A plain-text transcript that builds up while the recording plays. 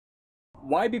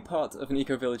Why be part of an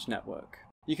Ecovillage network?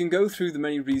 You can go through the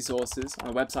many resources on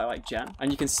a website like Gen,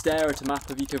 and you can stare at a map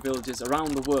of ecovillages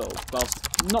around the world whilst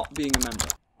not being a member.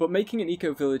 But making an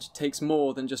ecovillage takes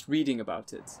more than just reading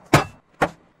about it.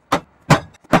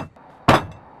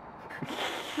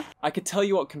 I could tell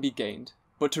you what can be gained,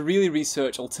 but to really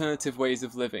research alternative ways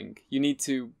of living, you need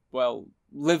to, well,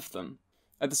 live them.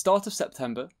 At the start of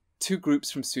September, 2 groups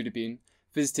from Sudebyn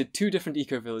visited 2 different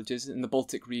ecovillages in the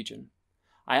Baltic region.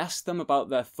 I asked them about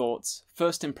their thoughts,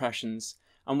 first impressions,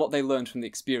 and what they learned from the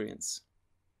experience.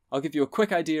 I'll give you a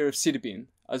quick idea of Sudebyn,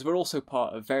 as we're also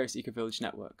part of various ecovillage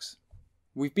networks.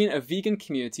 We've been a vegan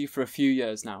community for a few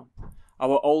years now.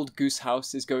 Our old goose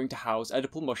house is going to house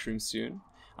edible mushrooms soon,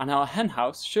 and our hen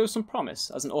house shows some promise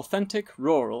as an authentic,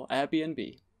 rural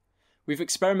Airbnb. We've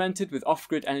experimented with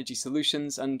off-grid energy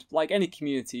solutions, and like any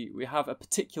community, we have a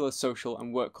particular social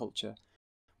and work culture,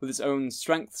 with its own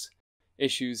strengths,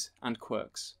 issues, and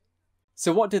quirks.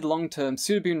 So what did long-term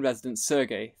Sudebyn resident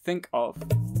Sergey think of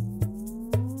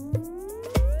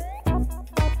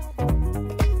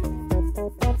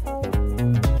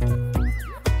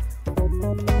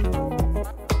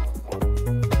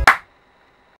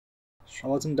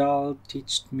Charlottendal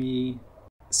taught me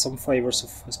some flavors of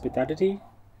hospitality,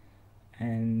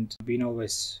 and being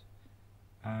always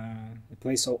the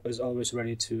place is always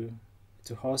ready to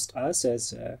host us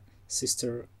as a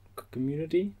sister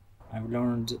community. I've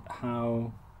learned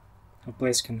how a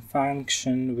place can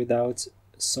function without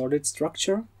solid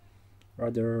structure,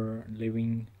 rather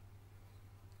living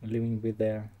with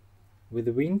the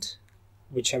wind,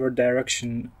 whichever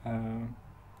direction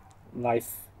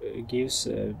life gives.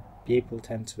 People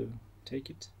tend to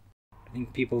take it. I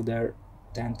think people there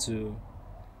tend to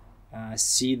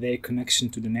see their connection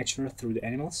to the nature through the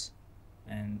animals,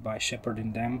 and by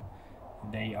shepherding them,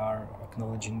 they are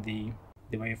acknowledging the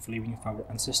way of living of our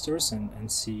ancestors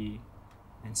and see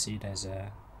it as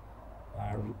a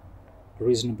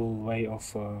reasonable way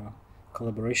of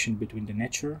collaboration between the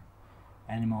nature,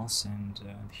 animals, and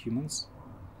humans.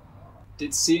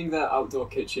 Did seeing their outdoor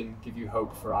kitchen give you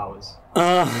hope for ours?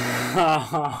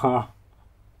 I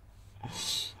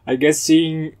guess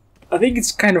I think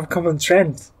it's kind of a common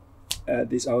trend,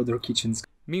 these outdoor kitchens.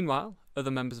 Meanwhile, other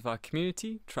members of our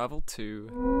community travelled to...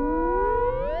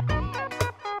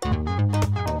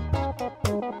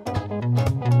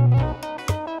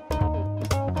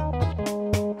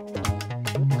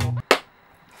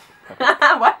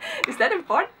 What? Is that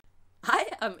important? Hi,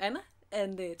 I'm Anna,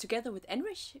 and together with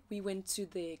Enrich, we went to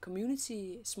the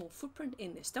community Small Footprint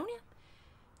in Estonia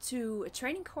to a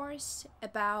training course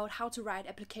about how to write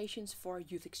applications for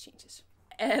youth exchanges.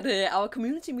 At our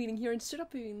community meeting here in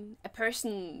Sudebyn, a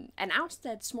person announced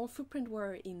that Small Footprint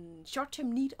were in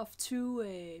short-term need of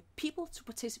 2 people to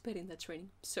participate in that training.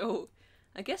 So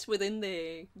I guess within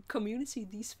the community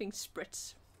these things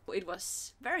spreads. It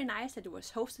was very nice that it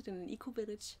was hosted in an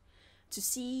eco-village, to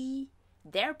see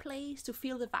their place, to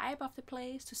feel the vibe of the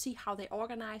place, to see how they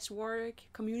organize work,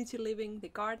 community living, the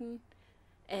garden.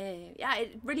 Yeah,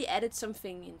 it really added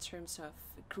something in terms of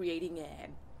creating a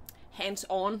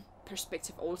hands-on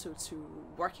perspective also to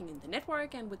working in the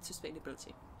network and with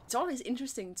sustainability. It's always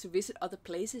interesting to visit other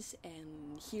places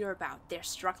and hear about their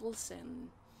struggles and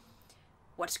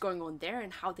what's going on there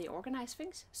and how they organize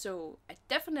things. So I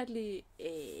definitely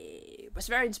was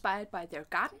very inspired by their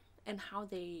garden and how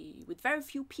they, with very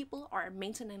few people, are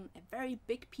maintaining a very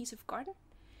big piece of garden.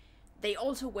 They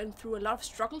also went through a lot of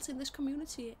struggles in this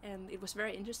community, and it was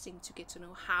very interesting to get to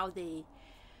know how they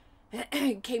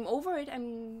came over it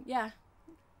and yeah,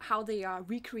 how they are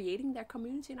recreating their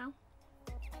community now.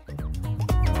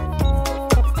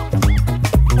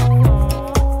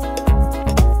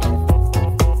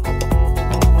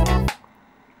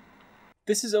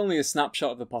 This is only a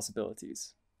snapshot of the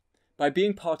possibilities. By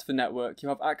being part of a network, you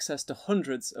have access to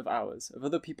hundreds of hours of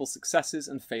other people's successes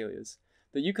and failures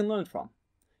that you can learn from.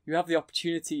 You have the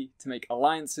opportunity to make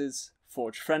alliances,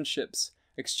 forge friendships,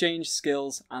 exchange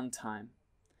skills and time.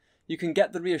 You can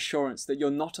get the reassurance that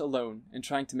you're not alone in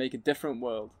trying to make a different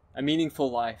world, a meaningful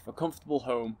life, a comfortable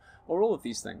home, or all of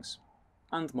these things,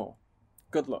 and more.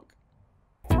 Good luck.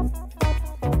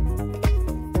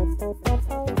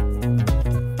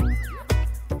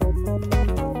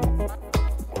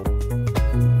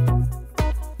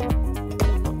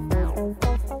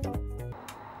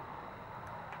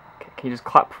 Can you just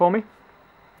clap for me?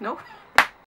 No?